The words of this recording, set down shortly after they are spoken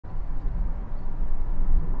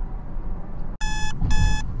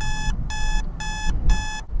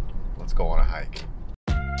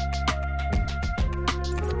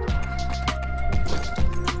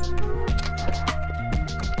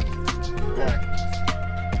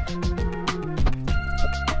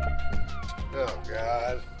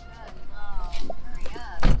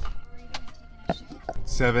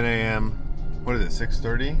7 a.m. What is it,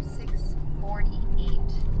 6:30?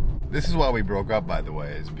 6:48. This is why we broke up, by the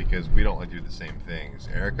way, is because we don't like to do the same things.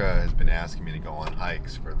 Erica has been asking me to go on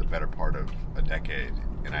hikes for the better part of a decade,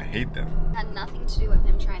 and I hate them. Had nothing to do with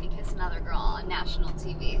him trying to kiss another girl on national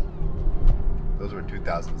TV. Those were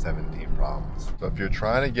 2017 problems. So if you're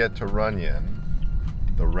trying to get to Runyon,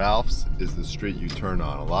 the Ralph's is the street you turn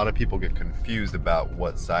on. A lot of people get confused about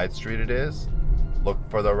what side street it is. Look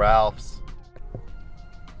for the Ralph's.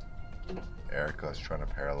 Erica's trying to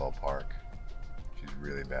parallel park. She's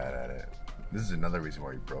really bad at it. This is another reason why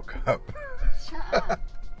we broke up. Shut up.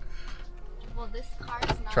 Well, this car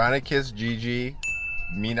is not... Trying to kiss Gigi,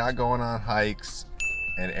 me not going on hikes,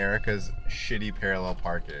 and Erica's shitty parallel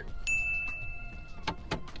parking.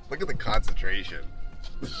 Look at the concentration.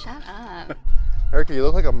 Shut up. Erica, you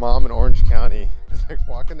look like a mom in Orange County. It's like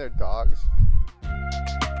walking their dogs.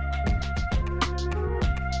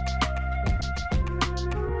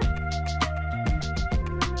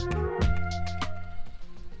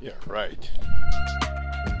 Yeah, right.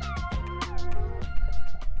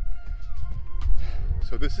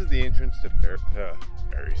 So this is the entrance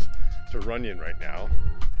to Runyon right now,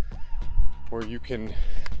 where you can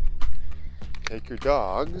take your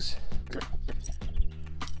dogs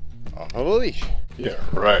off of a leash. Yeah,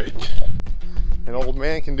 right. An old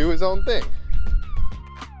man can do his own thing.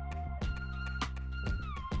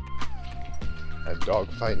 Had dog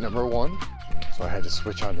fight number 1, so I had to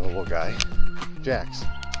switch on to the little guy. Jax.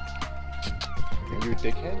 Are you a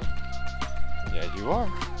dickhead? Yeah, you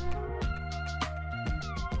are.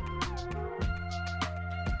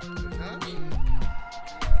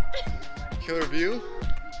 Killer view.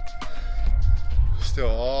 Still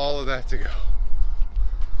all of that to go.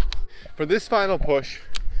 For this final push,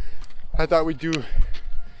 I thought we'd do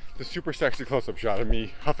the super sexy close-up shot of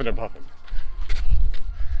me huffing and puffing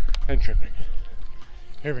and tripping.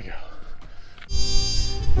 Here we go.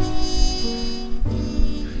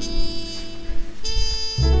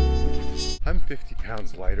 I'm 50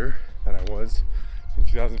 pounds lighter than I was in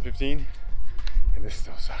 2015, and this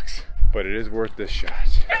still sucks, but it is worth this shot.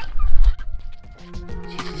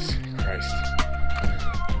 Jesus Christ.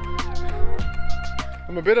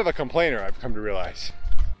 I'm a bit of a complainer, I've come to realize.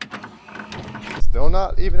 Still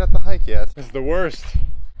not even at the hike yet. This is the worst.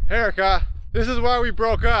 Erica, this is why we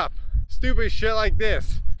broke up. Stupid shit like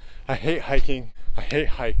this. I hate hiking. I hate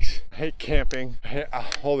hikes. I hate camping. I hate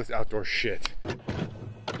all this outdoor shit.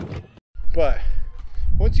 But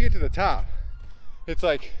once you get to the top, it's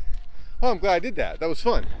like, oh, I'm glad I did that. That was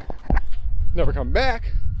fun. Never come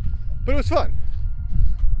back, but it was fun.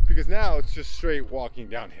 Because now it's just straight walking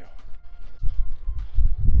downhill.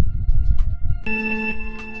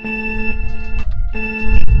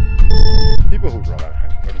 People who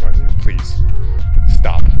run you, please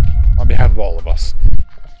stop on behalf of all of us.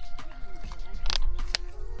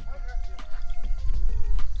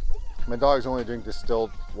 My dogs only drink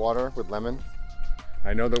distilled water with lemon.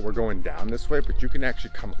 I know that we're going down this way, but you can actually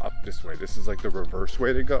come up this way. This is like the reverse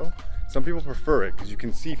way to go. Some people prefer it because you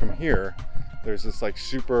can see from here, there's this like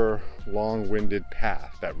super long-winded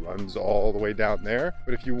path that runs all the way down there.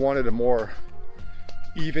 But if you wanted a more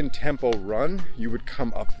even tempo run, you would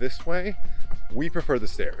come up this way. We prefer the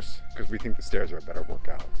stairs because we think the stairs are a better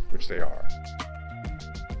workout, which they are.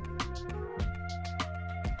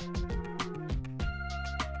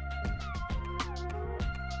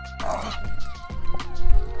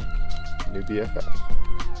 New BFF.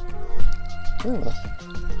 Yeah.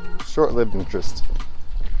 Short-lived interest.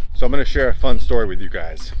 So I'm going to share a fun story with you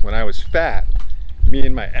guys. When I was fat, me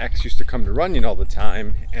and my ex used to come to Runyon all the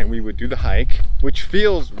time, and we would do the hike, which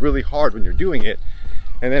feels really hard when you're doing it.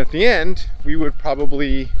 And then at the end, we would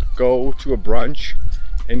probably go to a brunch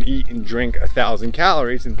and eat and drink 1,000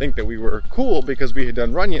 calories and think that we were cool because we had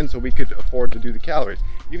done Runyon, so we could afford to do the calories.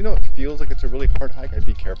 Even though it feels like it's a really hard hike, I'd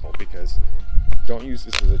be careful, because don't use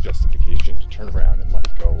this as a justification to turn around and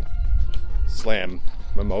like go slam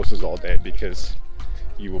mimosas all day, because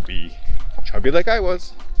you will be chubby like I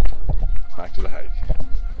was. Back to the hike.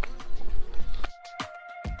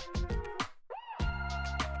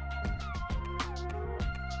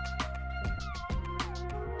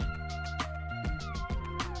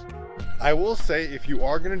 I will say, if you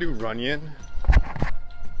are gonna do Runyon,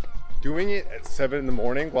 doing it at 7 in the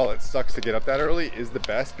morning while it sucks to get up that early is the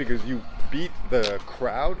best, because you beat the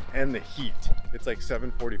crowd and the heat. It's like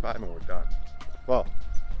 7:45 and we're done. Well,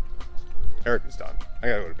 Erica's done. I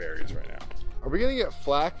gotta go to Barry's right now. Are we gonna get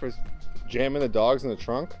flack for jamming the dogs in the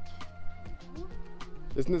trunk?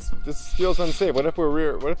 Isn't this feels unsafe? What if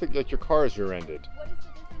like your car is rear-ended? What is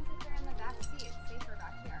the difference if they're in the back seat? It's safer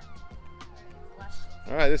back here. It's less.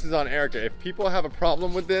 All right, this is on Erica. If people have a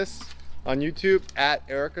problem with this on YouTube, at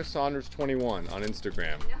Erica Saunders 21 on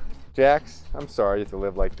Instagram. Yeah. Jax, I'm sorry you have to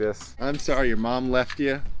live like this. I'm sorry your mom left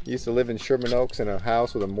you. You used to live in Sherman Oaks in a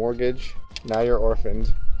house with a mortgage. Now you're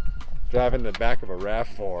orphaned. Driving in the back of a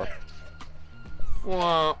RAV4.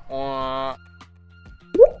 Wah, wah.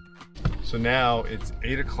 So now it's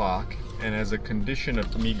 8 o'clock, and as a condition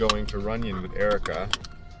of me going to Runyon with Erica,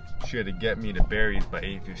 she had to get me to Barry's by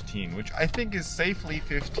 8:15, which I think is safely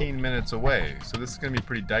 15 minutes away. So this is gonna be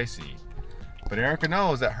pretty dicey. But Erica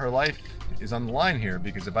knows that her life is on the line here,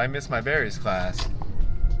 because if I miss my Barry's class,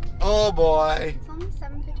 oh boy. It's only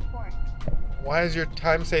 7:54. Why does your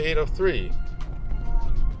time say 8:03?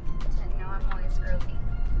 No, I'm always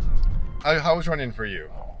early. How was Runyon for you?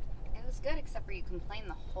 It was good, except for you complained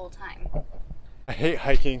the whole time. I hate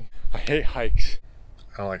hiking. I hate hikes.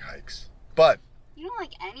 I don't like hikes. But You don't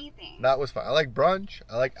like anything. that was fun. I like brunch.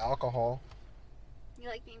 I like alcohol. You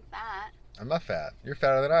like being fat. I'm not fat. You're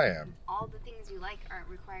fatter than I am. All the things you like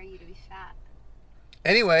require you to be fat.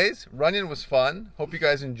 Anyways, Runyon was fun. Hope you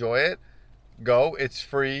guys enjoy it. Go. It's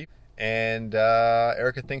free. And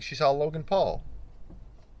Erica thinks she saw Logan Paul.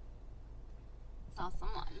 Saw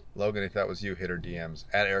someone. Logan, if that was you, hit her DMs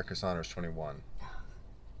at Erica Saunders 21.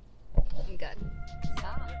 I'm good.